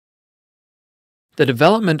The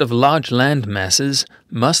development of large land masses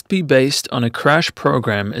must be based on a crash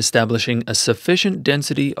program establishing a sufficient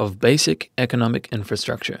density of basic economic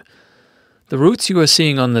infrastructure. The routes you are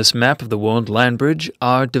seeing on this map of the World Landbridge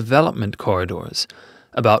are development corridors,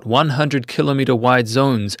 about 100-kilometer wide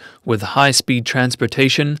zones with high-speed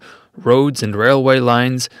transportation, roads and railway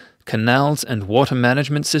lines, canals and water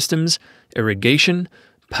management systems, irrigation,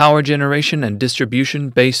 power generation and distribution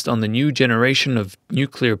based on the new generation of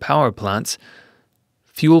nuclear power plants,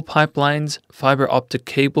 fuel pipelines, fiber optic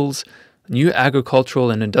cables, new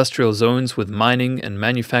agricultural and industrial zones with mining and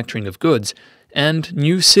manufacturing of goods, and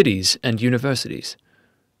new cities and universities.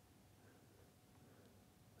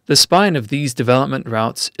 The spine of these development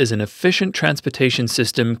routes is an efficient transportation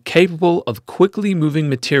system capable of quickly moving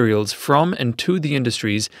materials from and to the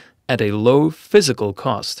industries at a low physical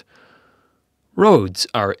cost. Roads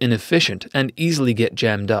are inefficient and easily get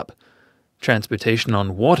jammed up. Transportation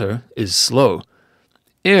on water is slow.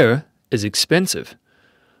 Air is expensive.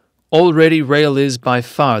 Already rail is by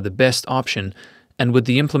far the best option, and with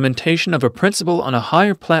the implementation of a principle on a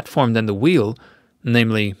higher platform than the wheel,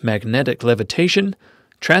 namely magnetic levitation,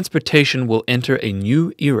 transportation will enter a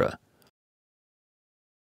new era.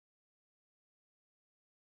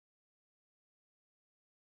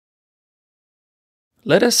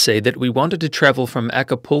 Let us say that we wanted to travel from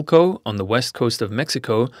Acapulco on the west coast of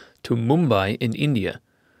Mexico to Mumbai in India.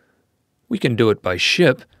 We can do it by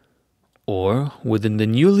ship, or within the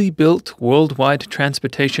newly built worldwide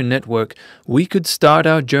transportation network, we could start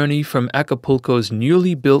our journey from Acapulco's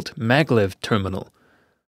newly built maglev terminal.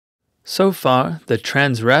 So far, the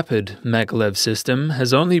Transrapid maglev system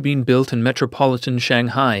has only been built in metropolitan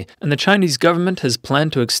Shanghai, and the Chinese government has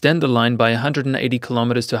planned to extend the line by 180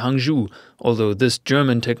 kilometers to Hangzhou, although this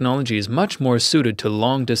German technology is much more suited to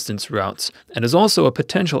long-distance routes and is also a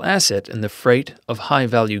potential asset in the freight of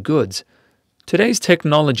high-value goods. Today's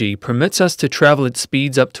technology permits us to travel at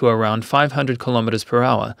speeds up to around 500 kilometers per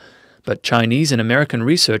hour, but Chinese and American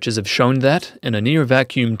researchers have shown that, in a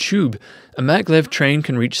near-vacuum tube, a maglev train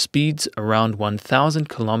can reach speeds around 1,000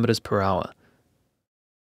 kilometers per hour.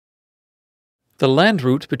 The land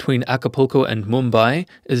route between Acapulco and Mumbai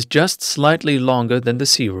is just slightly longer than the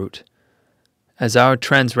sea route. As our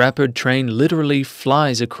Transrapid train literally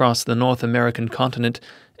flies across the North American continent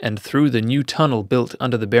and through the new tunnel built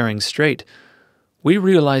under the Bering Strait, we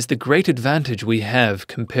realize the great advantage we have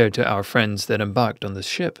compared to our friends that embarked on this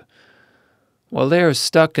ship. While they are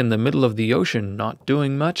stuck in the middle of the ocean not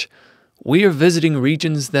doing much, we are visiting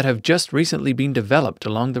regions that have just recently been developed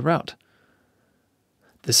along the route.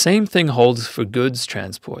 The same thing holds for goods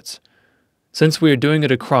transports. Since we are doing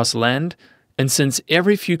it across land, and since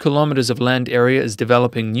every few kilometers of land area is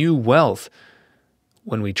developing new wealth,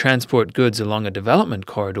 when we transport goods along a development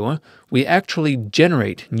corridor, we actually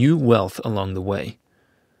generate new wealth along the way.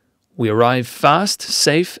 We arrive fast,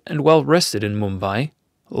 safe, and well-rested in Mumbai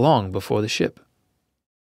long before the ship.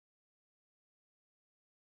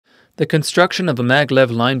 The construction of a maglev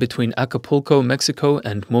line between Acapulco, Mexico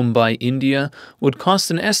and Mumbai, India would cost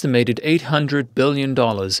an estimated $800 billion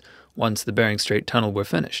once the Bering Strait Tunnel were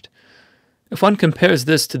finished. If one compares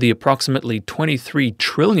this to the approximately $23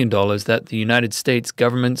 trillion that the United States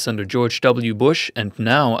governments under George W. Bush and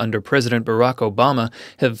now under President Barack Obama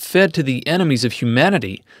have fed to the enemies of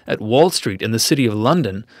humanity at Wall Street and the City of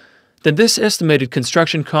London, then this estimated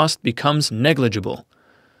construction cost becomes negligible.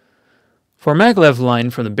 For a maglev line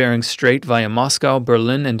from the Bering Strait via Moscow,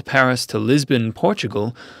 Berlin, and Paris to Lisbon,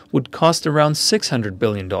 Portugal, would cost around $600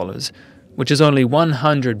 billion, which is only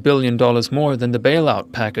 $100 billion more than the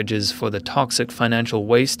bailout packages for the toxic financial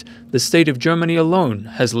waste the state of Germany alone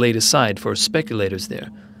has laid aside for speculators there.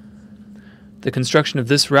 The construction of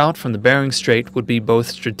this route from the Bering Strait would be both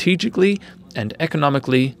strategically and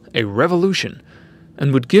economically a revolution,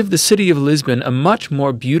 and would give the city of Lisbon a much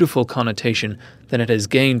more beautiful connotation than it has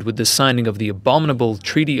gained with the signing of the abominable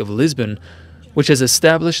Treaty of Lisbon, which has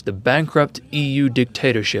established the bankrupt EU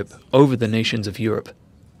dictatorship over the nations of Europe.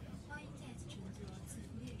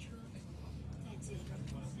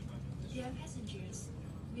 Dear passengers,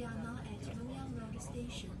 we are now at Road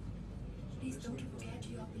Station. Please don't forget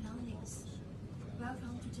your belongings.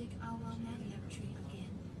 Welcome to take our maglev train.